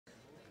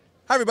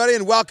Hi everybody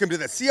and welcome to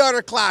the Sea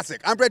Otter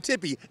Classic. I'm Brett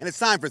Tippie and it's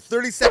time for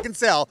 30-second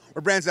sell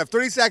where brands have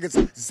 30 seconds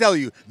to sell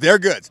you their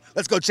goods.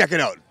 Let's go check it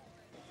out.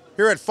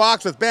 Here at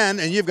Fox with Ben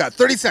and you've got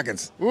 30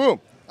 seconds. Ooh. All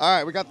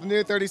right, we got the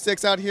new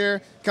 36 out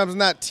here. Comes in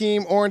that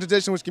team orange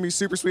edition, which can be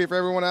super sweet for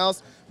everyone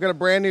else. We've got a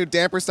brand new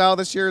damper style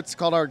this year. It's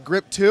called our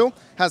Grip 2.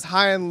 Has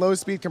high and low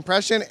speed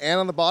compression, and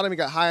on the bottom you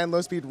got high and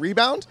low speed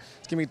rebound.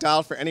 It's gonna be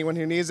dialed for anyone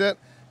who needs it.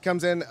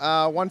 Comes in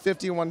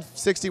 150,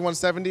 160,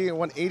 170, and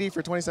 180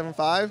 for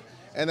 27.5,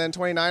 and then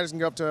 29ers can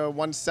go up to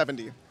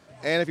 170.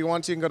 And if you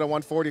want to, you can go to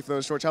 140 for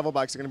those short travel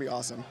bikes. They're gonna be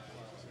awesome.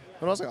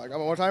 What else I got? Got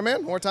one more time, man?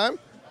 One more time?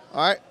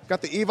 All right,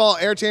 got the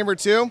Evol Air Chamber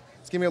 2.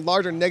 It's giving me a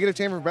larger negative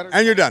chamber for better.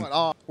 And you're done.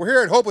 We're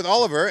here at Hope with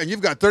Oliver, and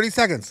you've got 30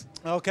 seconds.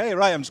 Okay,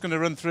 right. I'm just going to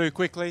run through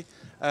quickly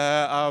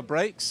our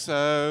brakes.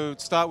 So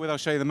to start with, I'll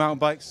show you the mountain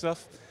bike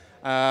stuff.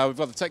 We've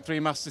got the Tech 3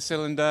 master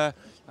cylinder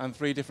and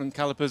 3 different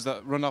calipers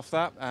that run off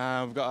that.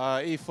 We've got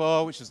our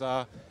E4, which is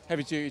our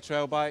heavy-duty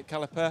trail bike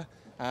caliper.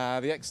 The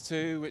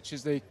X2, which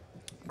is the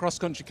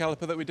cross-country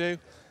caliper that we do.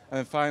 And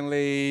then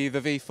finally,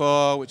 the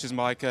V4, which is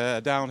like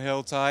a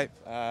downhill type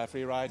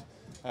free ride.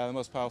 The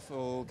most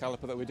powerful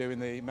caliper that we do in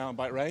the mountain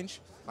bike range.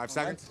 5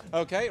 seconds.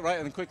 Okay, right,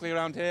 and then quickly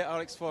around here,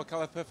 RX4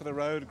 caliper for the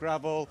road,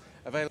 gravel,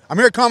 available. I'm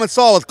here at Common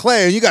Sol with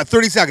Clay, and you got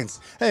 30 seconds.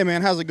 Hey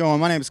man, how's it going?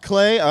 My name is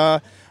Clay.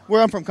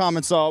 Where I'm from,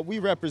 Common Sol, we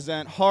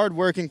represent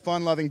hard-working,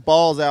 fun-loving,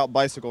 balls-out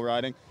bicycle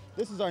riding.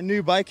 This is our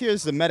new bike here.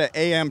 This is the Meta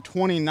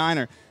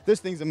AM29er.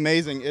 This thing's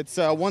amazing. It's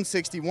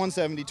 160,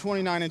 170,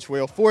 29-inch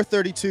wheel,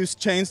 432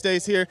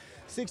 chainstays here,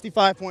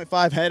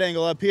 65.5 head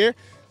angle up here.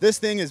 This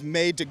thing is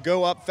made to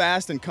go up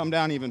fast and come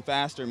down even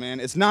faster, man.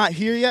 It's not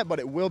here yet, but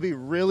it will be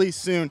really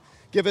soon.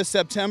 Give us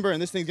September,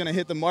 and this thing's gonna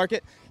hit the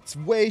market. It's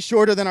way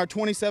shorter than our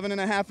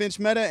 27.5-inch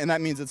Meta, and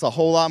that means it's a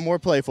whole lot more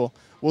playful.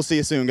 We'll see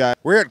you soon, guys.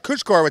 We're here at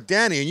Kushkar with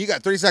Danny, and you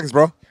got 30 seconds,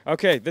 bro.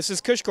 Okay, this is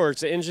Kushkar.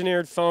 It's an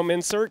engineered foam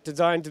insert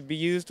designed to be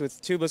used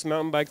with tubeless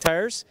mountain bike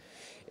tires.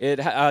 It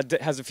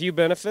has a few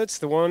benefits.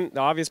 The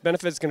obvious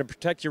benefit is going to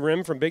protect your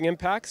rim from big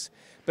impacts,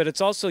 but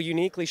it's also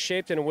uniquely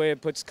shaped in a way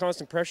it puts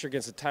constant pressure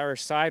against the tire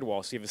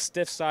sidewall. So you have a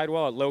stiff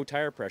sidewall at low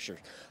tire pressure.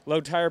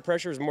 Low tire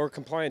pressure is more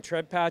compliant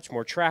tread patch,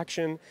 more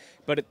traction,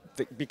 but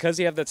because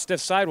you have that stiff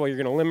sidewall, you're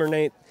going to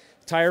eliminate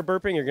tire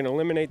burping. You're going to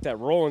eliminate that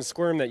roll and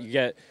squirm that you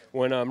get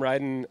when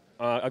riding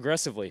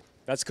aggressively.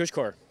 That's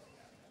Kushkar.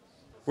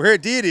 We're here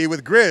at Deity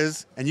with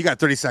Grizz, and you got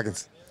 30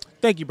 seconds.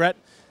 Thank you, Brett.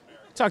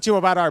 Talk to you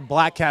about our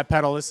Black Cat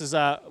pedal. This is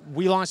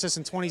we launched this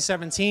in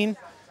 2017,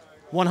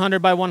 100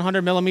 by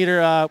 100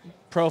 millimeter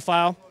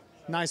profile,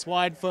 nice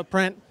wide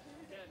footprint,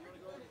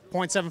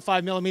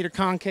 0.75 millimeter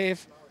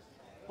concave.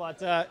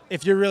 But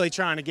if you're really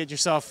trying to get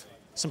yourself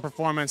some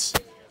performance,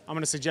 I'm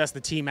going to suggest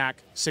the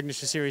T-Mac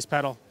Signature Series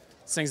pedal.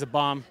 This thing's a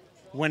bomb,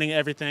 winning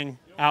everything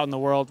out in the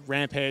world,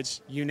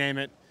 Rampage, you name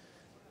it.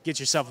 Get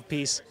yourself a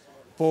piece.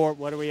 For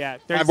what are we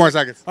at? 5 more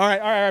seconds. All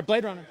right.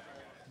 Blade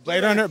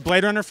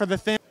Runner for the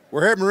thing.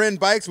 We're here at Marin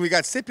Bikes, and we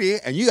got Sippy,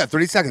 and you got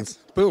 30 seconds.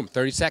 Boom,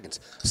 30 seconds.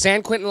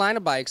 San Quentin line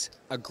of bikes,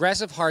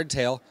 aggressive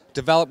hardtail,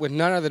 developed with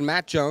none other than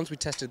Matt Jones. We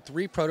tested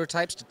 3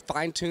 prototypes to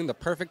fine-tune the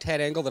perfect head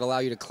angle that allow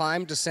you to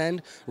climb,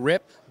 descend,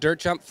 rip, dirt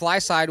jump, fly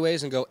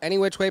sideways, and go any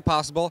which way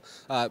possible.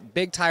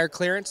 Big tire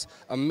clearance,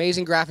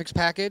 amazing graphics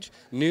package,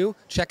 new.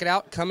 Check it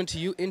out, coming to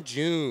you in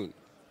June.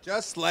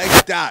 Just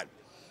like that.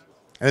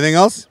 Anything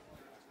else?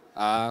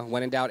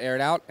 When in doubt, air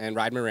it out, and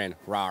ride Marin.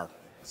 Rawr.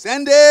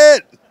 Send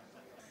it!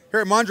 Here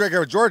at Mondraker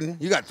with Jordan,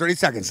 you got 30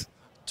 seconds.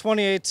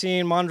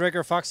 2018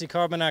 Mondraker Foxy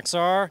Carbon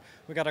XR.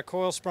 We got a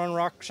coil sprung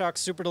RockShox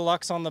Super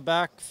Deluxe on the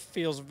back.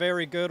 Feels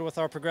very good with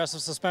our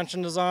progressive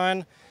suspension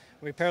design.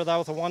 We pair that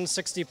with a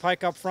 160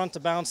 pike up front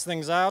to balance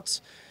things out.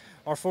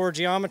 Our forward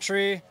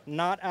geometry,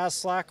 not as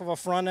slack of a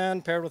front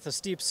end, paired with a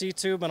steep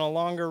C-tube and a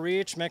longer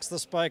reach, makes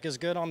this bike as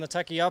good on the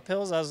techie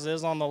uphills as it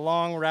is on the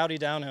long, rowdy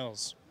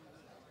downhills.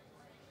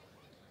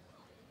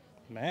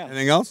 Man.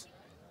 Anything else?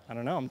 I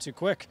don't know, I'm too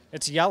quick.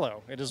 It's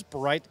yellow. It is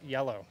bright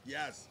yellow.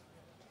 Yes.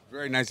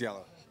 Very nice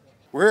yellow.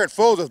 We're here at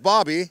Foes with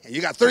Bobby, and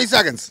you got 30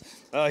 seconds.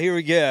 Here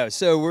we go.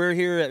 So we're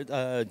here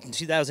at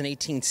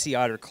 2018 Sea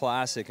Otter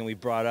Classic, and we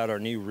brought out our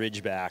new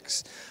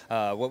Ridgebacks.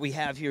 What we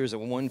have here is a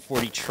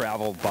 140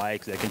 travel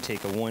bike that can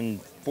take a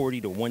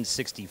 140 to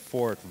 160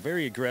 fork,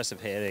 very aggressive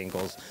head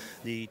angles.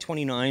 The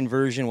 29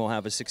 version will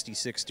have a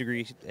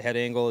 66-degree head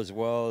angle, as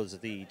well as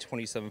the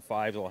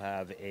 27.5 will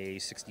have a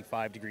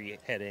 65-degree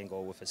head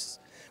angle with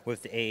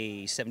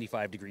a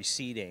 75-degree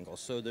seat angle.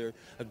 So they're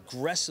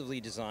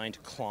aggressively designed to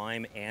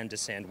climb and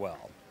descend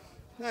well.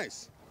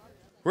 Nice.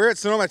 We're at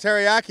Sonoma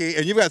Teriyaki,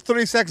 and you've got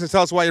 30 seconds to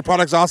tell us why your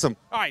product's awesome.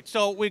 All right,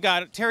 so we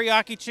got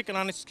teriyaki chicken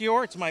on a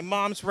skewer. It's my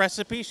mom's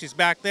recipe. She's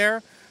back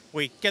there.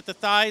 We get the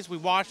thighs, we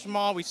wash them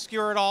all, we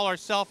skewer it all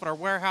ourselves at our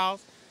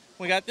warehouse.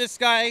 We got this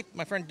guy,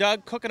 my friend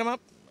Doug, cooking them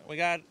up.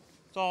 It's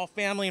all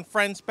family and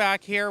friends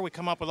back here. We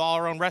come up with all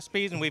our own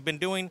recipes, and we've been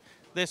doing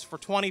this for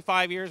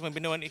 25 years. We've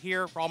been doing it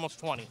here for almost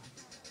 20.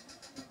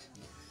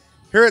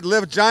 Here at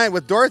Live Giant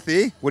with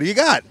Dorothy, what do you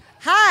got?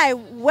 Hi,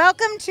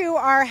 welcome to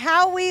our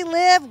How We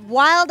Live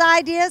Wild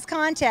Ideas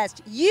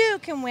contest. You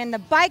can win the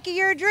bike of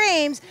your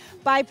dreams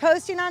by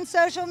posting on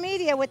social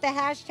media with the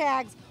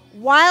hashtags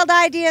Wild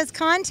Ideas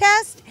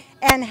Contest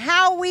and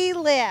How We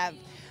Live.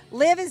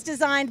 Live is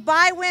designed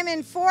by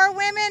women for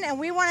women, and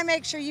we want to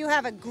make sure you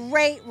have a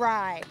great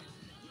ride.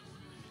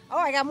 Oh,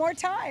 I got more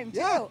time too.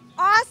 Yeah.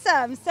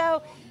 Awesome.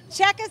 So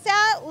check us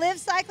out,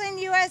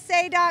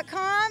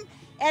 livecyclingusa.com,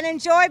 and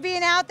enjoy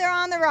being out there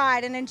on the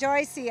ride, and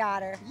enjoy Sea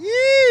Otter.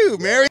 You,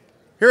 Mary.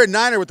 Here at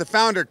Niner with the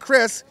founder,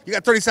 Chris, you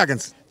got 30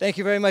 seconds. Thank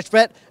you very much,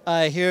 Brett.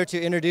 Here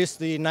to introduce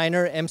the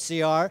Niner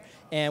MCR,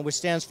 and which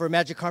stands for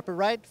Magic Carpet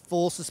Ride,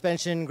 full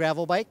suspension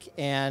gravel bike.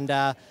 And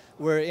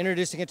we're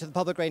introducing it to the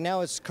public right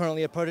now. It's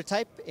currently a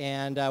prototype,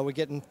 and we're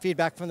getting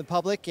feedback from the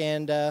public.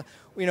 And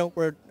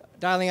we're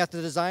dialing out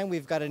the design.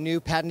 We've got a new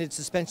patented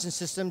suspension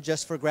system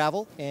just for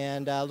gravel,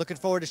 and looking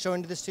forward to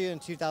showing this to you in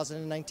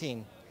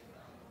 2019.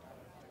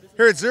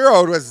 Here at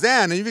Zero with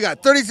Zen, and you've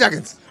got 30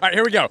 seconds. All right,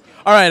 here we go.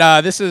 All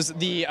right, this is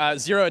the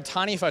Zero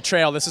Tanifa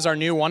Trail. This is our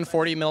new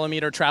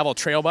 140mm travel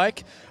trail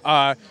bike.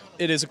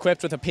 It is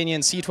equipped with a Pinion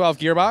C12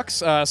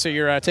 gearbox, so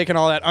you're taking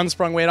all that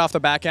unsprung weight off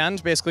the back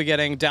end, basically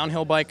getting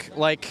downhill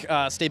bike-like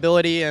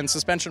stability and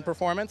suspension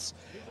performance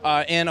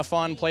in a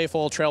fun,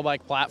 playful trail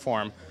bike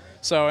platform.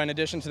 So in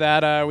addition to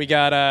that, we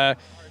got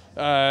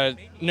no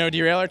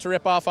derailleur to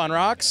rip off on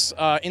rocks,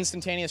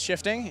 instantaneous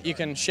shifting. You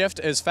can shift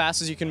as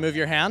fast as you can move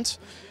your hand.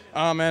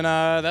 And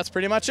that's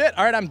pretty much it.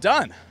 All right, I'm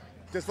done.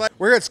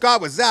 We're here at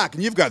Scott with Zach,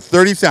 and you've got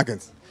 30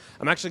 seconds.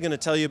 I'm actually going to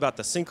tell you about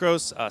the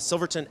Synchros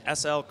Silverton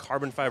SL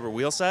carbon fiber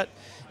wheel set.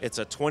 It's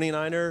a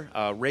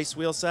 29er race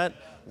wheel set,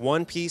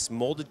 one-piece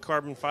molded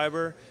carbon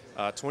fiber,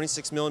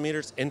 26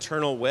 millimeters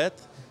internal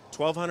width,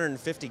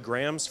 1,250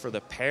 grams for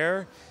the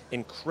pair,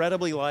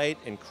 incredibly light,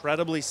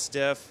 incredibly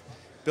stiff,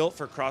 built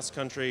for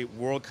cross-country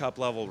World Cup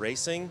level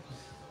racing.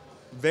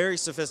 Very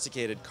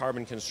sophisticated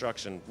carbon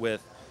construction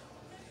with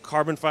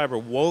carbon fiber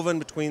woven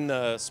between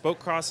the spoke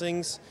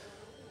crossings,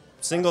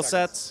 single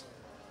sets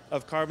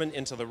of carbon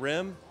into the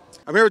rim.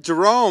 I'm here with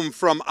Jerome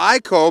from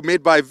ICO,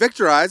 made by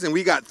Victorize, and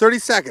we got 30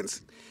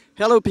 seconds.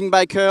 Hello,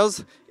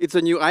 Pinkbikers. It's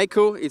a new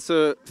ICO. It's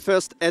a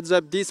first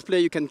heads-up display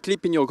you can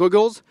clip in your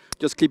goggles.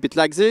 Just clip it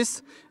like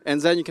this, and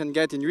then you can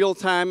get in real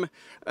time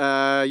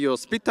your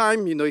speed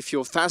time. You know, if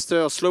you're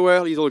faster or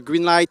slower, little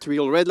green light,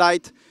 little red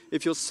light.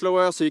 If you're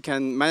slower, so you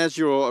can manage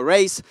your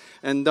race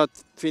and not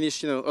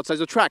finish, outside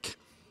the track.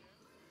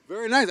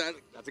 Very nice.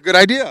 That's a good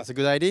idea. That's a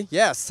good idea,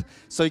 yes.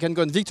 So you can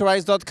go on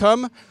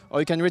victorize.com, or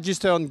you can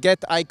register on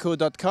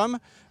getico.com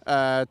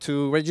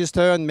to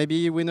register and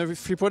maybe win a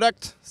free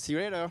product. See you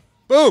later.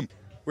 Boom.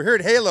 We're here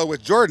at Halo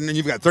with Jordan, and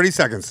you've got 30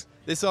 seconds.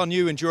 This is our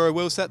new enduro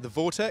wheel set, the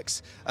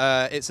Vortex.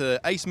 It's an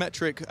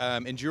asymmetric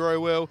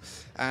enduro wheel,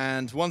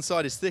 and one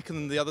side is thicker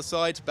than the other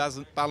side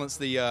to balance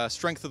the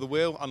strength of the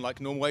wheel,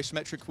 unlike normal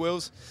asymmetric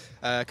wheels.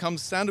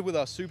 Comes standard with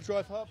our Super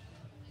Drive hub,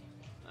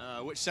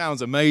 which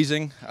sounds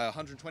amazing,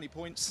 120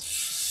 points.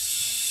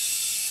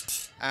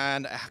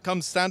 And it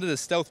comes standard as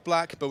stealth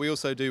black, but we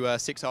also do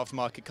 6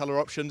 aftermarket color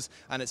options,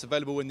 and it's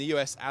available in the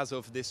US as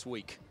of this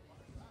week.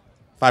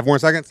 5 more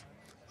seconds.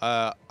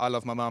 I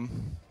love my mum.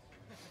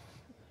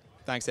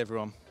 Thanks,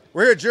 everyone.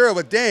 We're here at Giro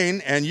with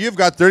Dane, and you've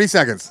got 30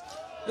 seconds.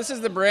 This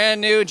is the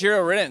brand new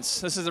Giro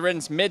Riddance. This is the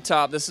Riddance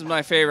mid-top. This is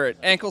my favorite.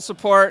 Ankle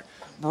support,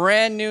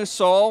 brand new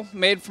sole,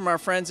 made from our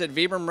friends at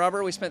Vibram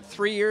Rubber. We spent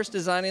 3 years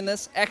designing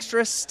this.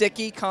 Extra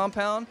sticky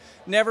compound,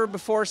 never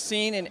before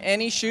seen in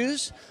any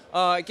shoes.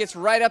 It gets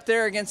right up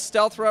there against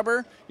stealth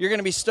rubber. You're going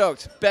to be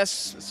stoked.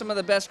 Some of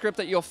the best grip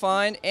that you'll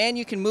find, and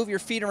you can move your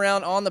feet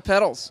around on the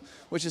pedals,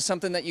 which is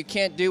something that you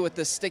can't do with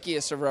the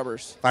stickiest of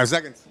rubbers. 5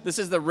 seconds. This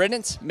is the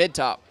Riddance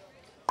mid-top.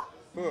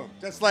 Boom,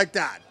 just like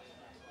that.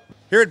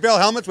 Here at Bell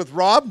Helmets with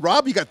Rob.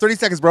 Rob, you got 30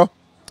 seconds, bro.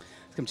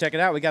 Let's come check it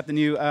out. We got the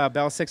new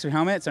Bell 6er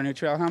helmet. It's our new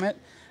trail helmet.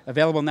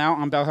 Available now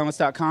on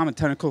bellhelmets.com. A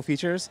ton of cool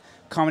features.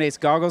 Accommodates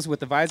goggles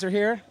with the visor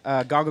here,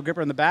 goggle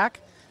gripper in the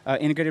back,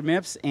 integrated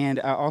MIPS, and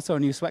also a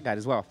new sweat guide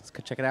as well. Let's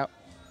go check it out.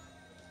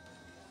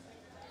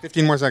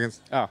 15 more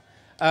seconds. Oh,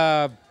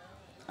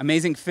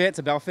 amazing fit. It's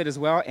a Bell fit as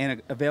well, and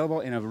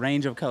available in a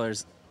range of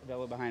colors.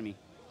 Available behind me.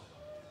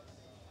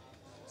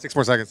 6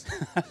 more seconds.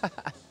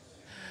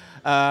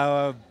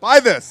 Buy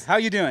this. How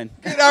you doing?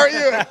 Good, how are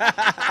you?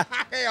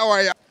 Hey, how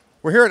are you?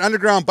 We're here at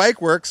Underground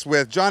Bike Works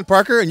with John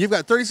Parker, and you've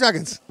got 30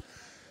 seconds.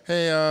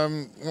 Hey,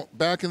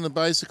 back in the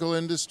bicycle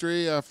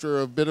industry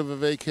after a bit of a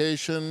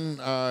vacation,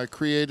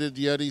 created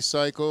Yeti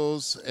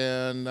Cycles,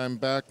 and I'm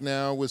back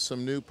now with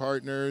some new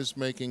partners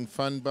making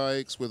fun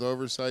bikes with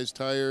oversized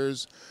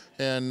tires,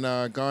 and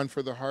gone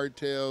for the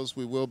hardtails.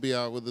 We will be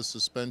out with a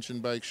suspension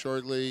bike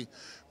shortly.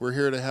 We're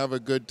here to have a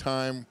good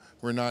time.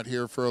 We're not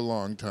here for a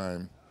long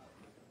time.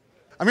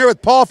 I'm here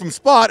with Paul from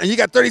Spot, and you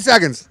got 30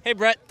 seconds. Hey,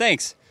 Brett,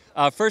 thanks.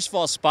 First of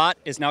all, Spot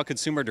is now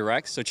consumer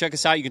direct, so check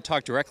us out. You can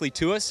talk directly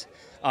to us.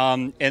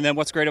 And then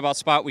what's great about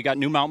Spot, we got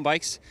new mountain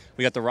bikes.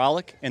 We got the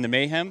Rollick and the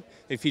Mayhem.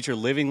 They feature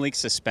living link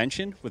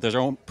suspension with their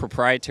own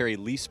proprietary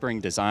leaf spring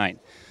design.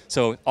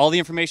 So all the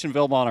information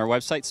available on our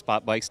website,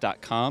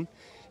 spotbikes.com.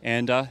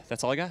 And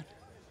that's all I got.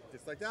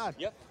 Just like that.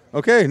 Yep.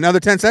 Okay,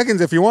 another 10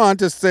 seconds if you want.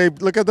 Just say,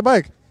 look at the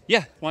bike.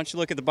 Yeah, why don't you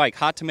look at the bike.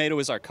 Hot Tomato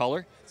is our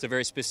color. It's a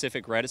very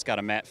specific red. It's got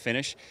a matte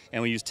finish.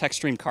 And we use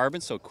Textreme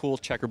Carbon, so cool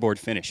checkerboard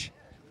finish.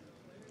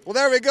 Well,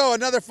 there we go.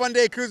 Another fun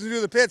day cruising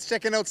through the pits,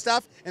 checking out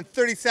stuff in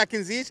 30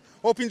 seconds each.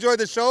 Hope you enjoyed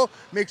the show.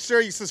 Make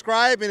sure you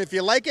subscribe, and if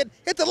you like it,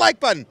 hit the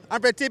like button.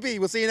 I'm Brett Tippie.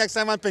 We'll see you next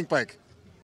time on Pinkbike.